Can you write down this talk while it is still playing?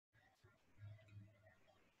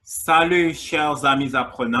Salut chers amis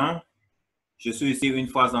apprenants, je suis ici une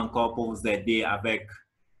fois encore pour vous aider avec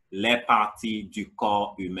les parties du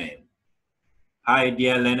corps humain. Hi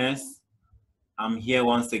dear learners, I'm here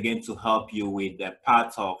once again to help you with the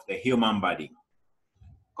parts of the human body.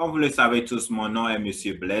 Comme vous le savez tous, mon nom est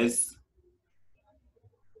Monsieur Blaise.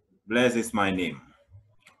 Blaise is my name.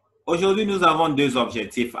 Aujourd'hui, nous avons deux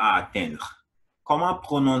objectifs à atteindre. Comment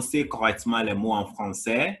prononcer correctement les mots en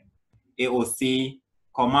français et aussi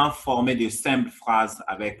comment former de simples phrases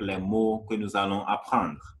avec les mots que nous allons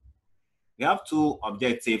apprendre. We have two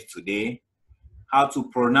objectives today: how to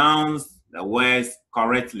pronounce the words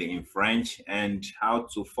correctly in French and how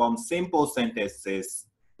to form simple sentences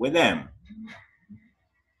with them.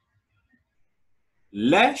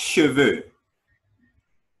 Les cheveux.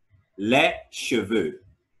 Les cheveux.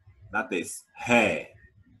 That is hair.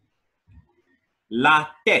 La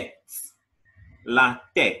tête. La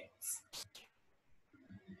tête.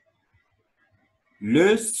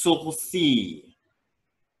 Le sourcil.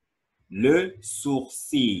 Le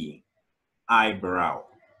sourcil. Eyebrow.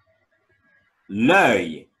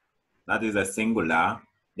 L'œil. That is a singular.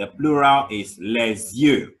 The plural is les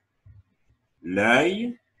yeux.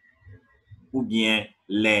 L'œil ou bien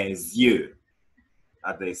les yeux.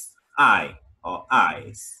 That is eye or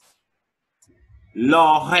eyes.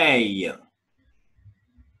 L'oreille.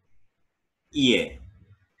 Ear.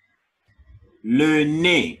 Le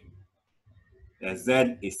nez. The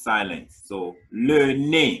Z is silent. So, le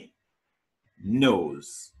nez.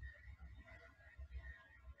 Nose.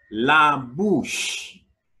 La bouche.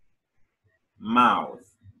 Mouth.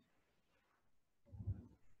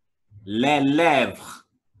 Les lèvres.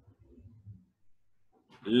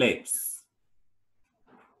 Lips.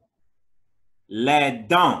 Les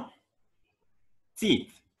dents.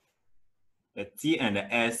 Teeth. The T and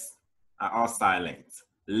the S are all silent.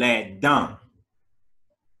 Les dents.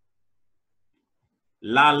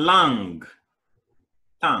 La langue.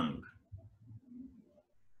 Tongue.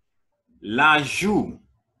 La joue.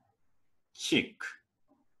 Cheek.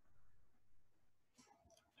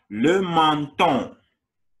 Le menton.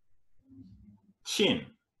 Chin.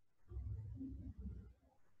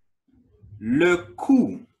 Le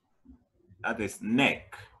cou. That is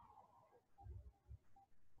neck.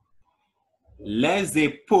 Les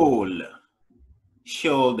épaules.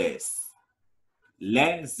 Shoulders.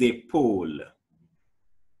 Les épaules.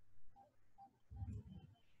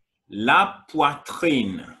 La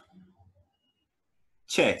poitrine.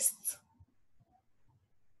 Chest.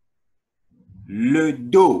 Le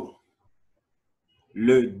dos.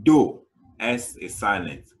 Le dos. S is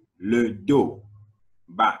silent. Le dos.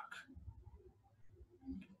 Back.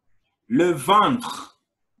 Le ventre.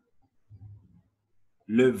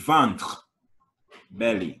 Le ventre.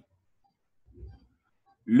 Belly.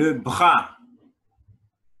 Le bras.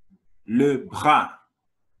 Le bras.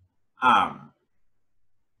 Arm.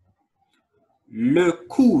 Le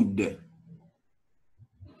coude.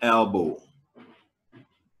 Elbow.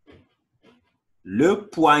 Le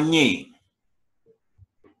poignet.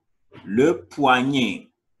 Le poignet.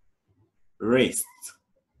 Wrist.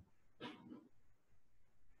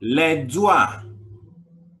 Les doigts.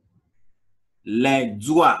 Les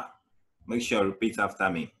doigts. Make sure you repeat after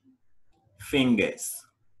me. Fingers.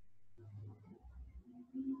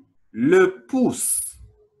 Le pouce.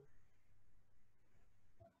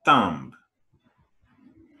 Thumb.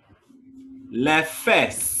 Les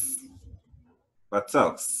fesses.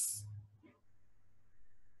 Buttocks.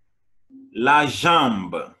 La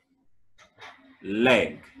jambe.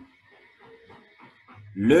 Leg.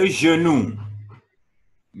 Le genou.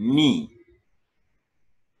 Knee.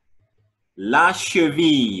 La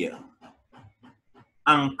cheville.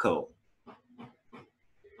 Ankle.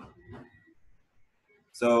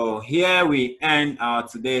 So here we end our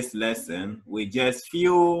today's lesson with just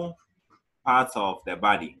few parts of the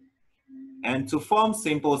body. And to form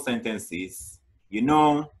simple sentences,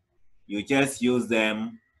 you just use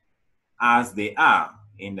them as they are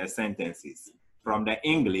in the sentences. From the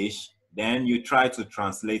English, then you try to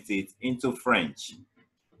translate it into French.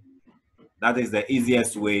 That is the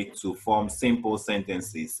easiest way to form simple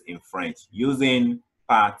sentences in French, using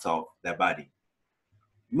parts of the body.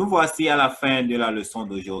 Nous voici à la fin de la leçon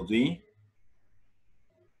d'aujourd'hui.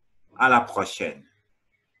 À la prochaine.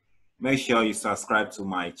 Make sure you subscribe to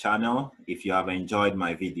my channel if you have enjoyed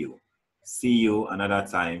my video. See you another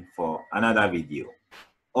time for another video.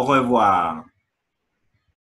 Au revoir.